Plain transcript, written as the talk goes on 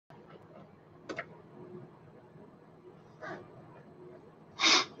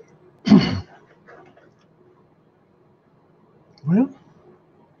Well,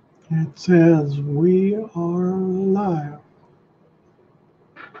 it says we are live.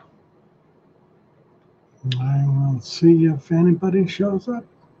 I will see if anybody shows up.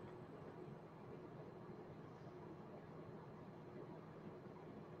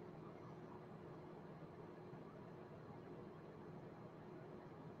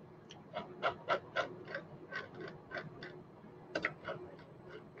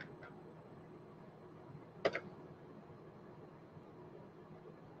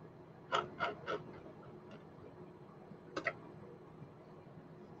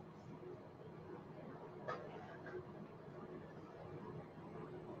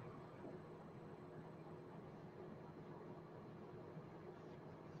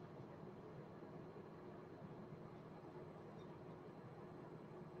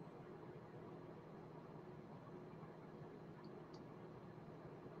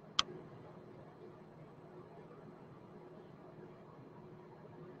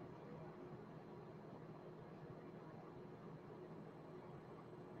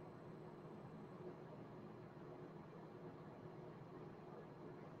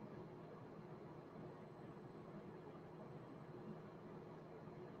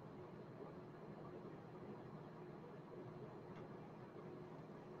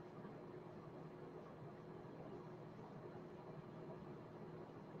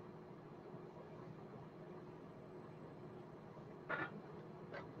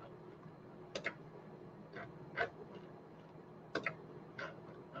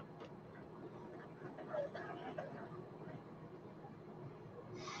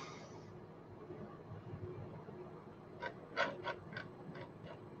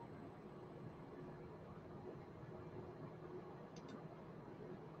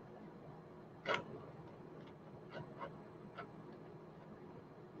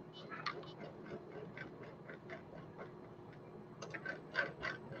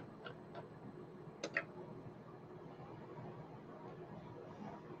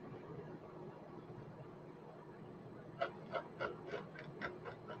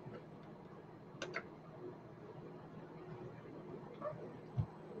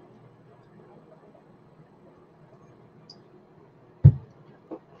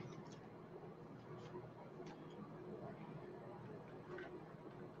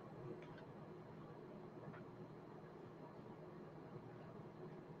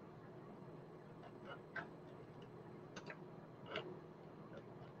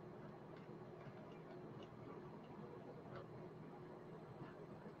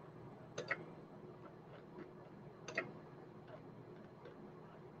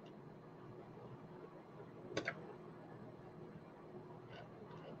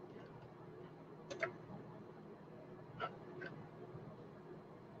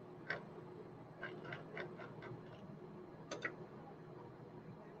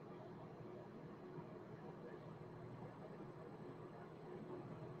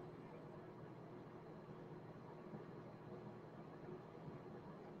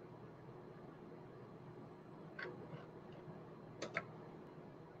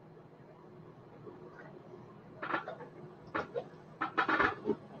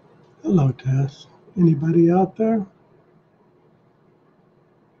 Hello, Tess. Anybody out there?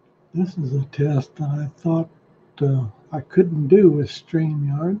 This is a test that I thought I couldn't do with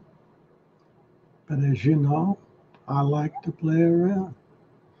Streamyard, but as you know, I like to play around.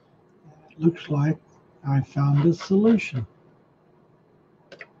 It looks like I found a solution.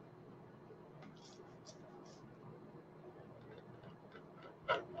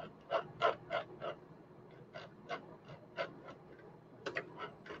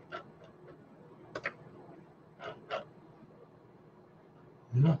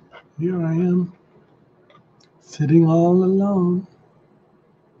 Yeah, here I am, sitting all alone,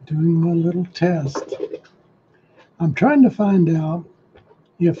 doing my little test. I'm trying to find out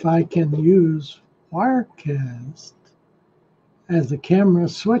if I can use Wirecast as a camera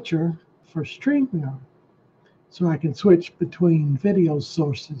switcher for StreamYard so I can switch between video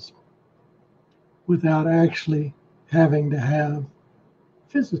sources without actually having to have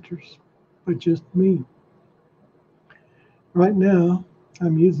visitors, but just me. Right now,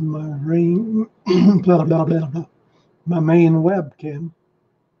 I'm using my blah, blah, blah, blah, my main webcam,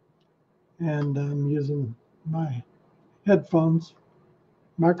 and I'm using my headphones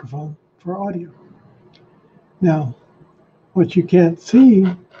microphone for audio. Now, what you can't see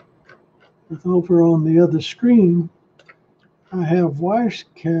is over on the other screen, I have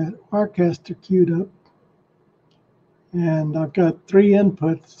Wirecaster queued up, and I've got three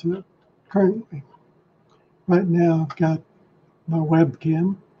inputs to it currently. Right now, I've got my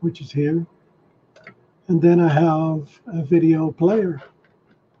webcam, which is here, And then I have a video player.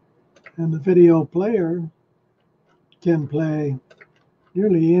 And the video player can play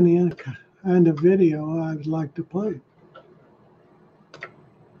nearly any kind of video I would like to play.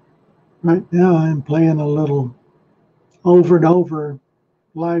 Right now I'm playing a little over and over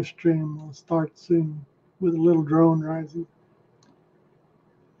live stream. Will start soon with a little drone rising.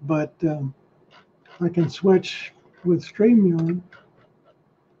 But I can switch with Streamyard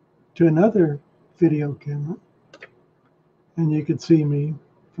to another video camera, and you can see me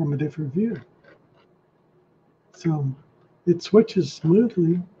from a different view. So it switches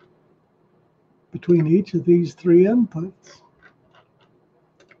smoothly between each of these three inputs.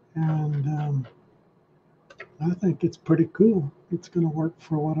 And I think it's pretty cool. It's going to work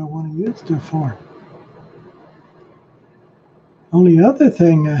for what I want to use it for. Only other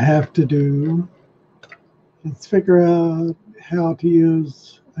thing I have to do is figure out how to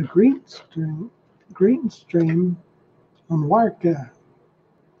use a green stream on Wirecast,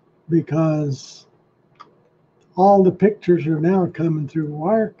 because all the pictures are now coming through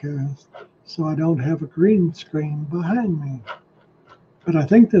Wirecast, so I don't have a green screen behind me. But I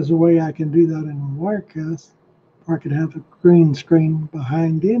think there's a way I can do that in Wirecast, or I could have a green screen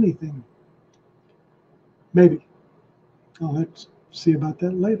behind anything. Maybe. I'll have to see about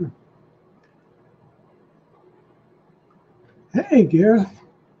that later. Hey, Gareth.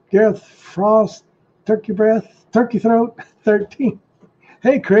 Gareth Frost, Turkey Breath, Turkey Throat, 13.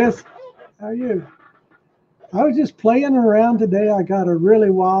 Hey, Chris. How are you? I was just playing around today. I got a really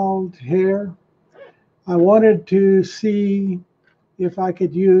wild hair. I wanted to see if I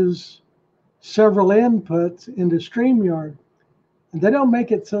could use several inputs into Streamyard. And they don't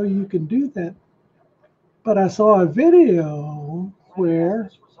make it so you can do that. But I saw a video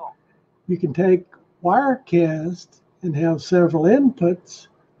where you can take Wirecast and have several inputs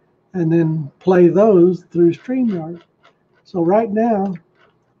and then play those through Streamyard. So right now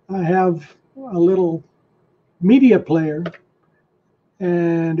I have a little media player,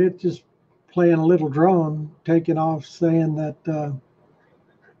 and it's just playing a little drone taking off saying that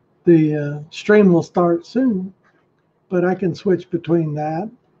the stream will start soon. But I can switch between that,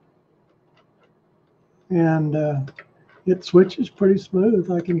 and it switches pretty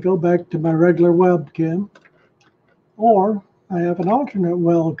smooth. I can go back to my regular webcam, or I have an alternate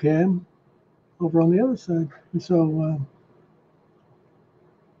webcam over on the other side. And so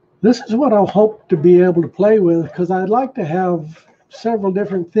this is what I'll hope to be able to play with, because I'd like to have several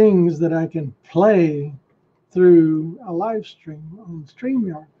different things that I can play through a live stream on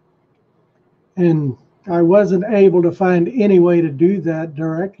StreamYard. And I wasn't able to find any way to do that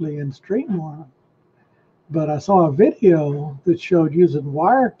directly in StreamYard. But I saw a video that showed using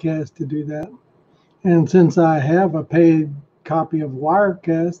Wirecast to do that. And since I have a paid copy of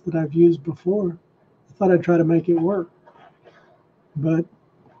Wirecast that I've used before, I thought I'd try to make it work. But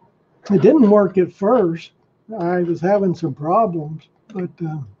it didn't work at first. I was having some problems, but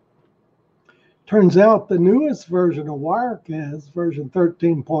turns out the newest version of Wirecast, version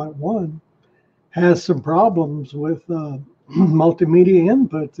 13.1, has some problems with multimedia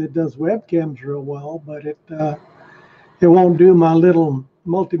inputs. It does webcams real well, but it won't do my little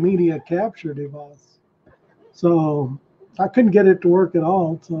multimedia capture device. So I couldn't get it to work at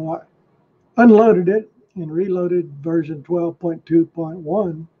all. So I unloaded it and reloaded version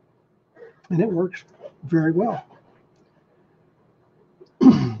 12.2.1, and it works very well.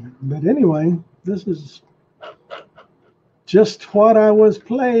 But anyway, this is just what I was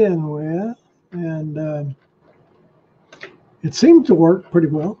playing with, and it seemed to work pretty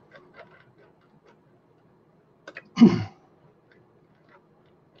well.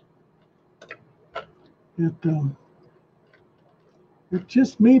 It's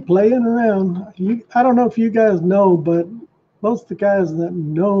just me playing around. I don't know if you guys know, but most of the guys that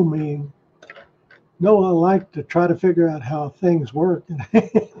know me know I like to try to figure out how things work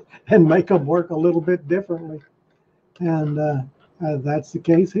and make them work a little bit differently. And that's the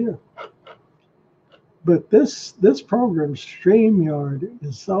case here. But this program, StreamYard,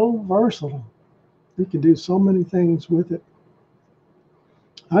 is so versatile. You can do so many things with it.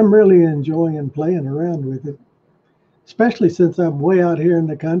 I'm really enjoying playing around with it, especially since I'm way out here in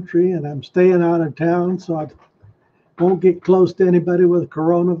the country and I'm staying out of town, so I won't get close to anybody with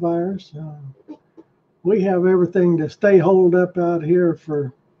coronavirus. We have everything to stay holed up out here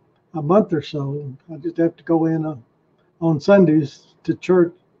for a month or so. I just have to go in on Sundays to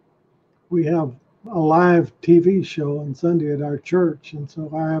church. We have a live TV show on Sunday at our church, and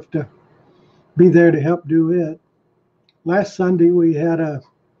so I have to be there to help do it. Last Sunday we had a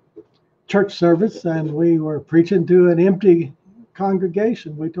church service, and we were preaching to an empty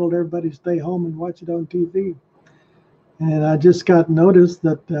congregation. We told everybody to stay home and watch it on TV. And I just got notice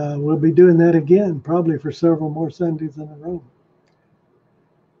that we'll be doing that again, probably for several more Sundays in a row.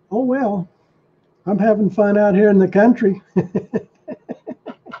 Oh, well, I'm having fun out here in the country.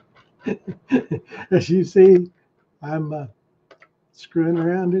 As you see, I'm screwing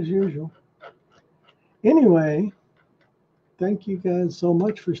around as usual. Anyway, thank you guys so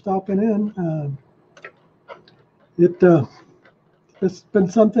much for stopping in. It's been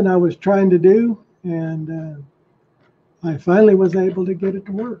something I was trying to do, and I finally was able to get it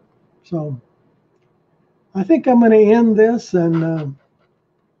to work. So I think I'm going to end this and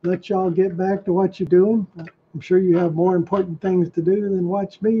let y'all get back to what you're doing. I'm sure you have more important things to do than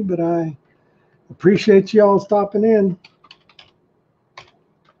watch me, but I appreciate y'all stopping in.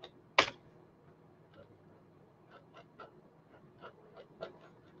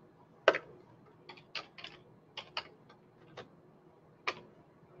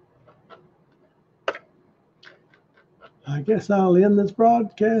 I guess I'll end this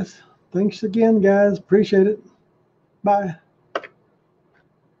broadcast. Thanks again, guys. Appreciate it. Bye.